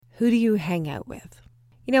Who do you hang out with?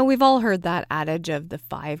 You know, we've all heard that adage of the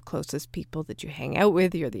 5 closest people that you hang out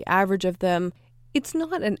with, you're the average of them. It's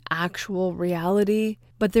not an actual reality,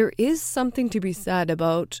 but there is something to be said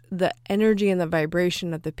about the energy and the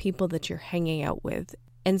vibration of the people that you're hanging out with,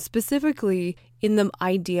 and specifically in the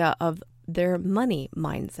idea of their money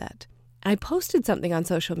mindset. I posted something on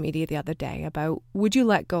social media the other day about, would you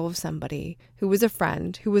let go of somebody who was a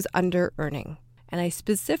friend who was under-earning? And I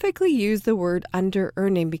specifically used the word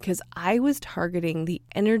under-earning because I was targeting the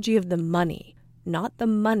energy of the money, not the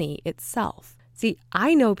money itself. See,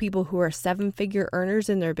 I know people who are 7-figure earners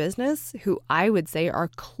in their business who I would say are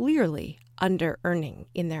clearly under-earning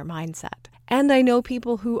in their mindset. And I know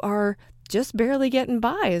people who are just barely getting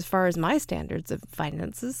by as far as my standards of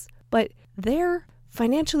finances, but they're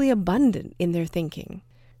financially abundant in their thinking.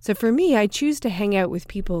 So for me, I choose to hang out with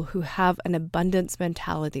people who have an abundance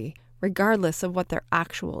mentality, regardless of what their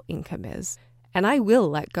actual income is. And I will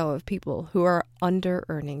let go of people who are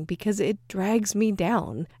under-earning because it drags me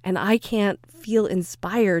down and I can't feel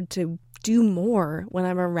inspired to do more when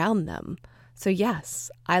I'm around them. So yes,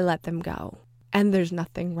 I let them go. And there's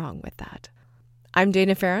nothing wrong with that. I'm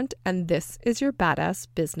Dana Ferrant, and this is your Badass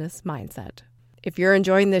Business Mindset. If you're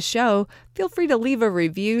enjoying this show, feel free to leave a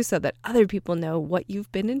review so that other people know what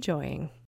you've been enjoying.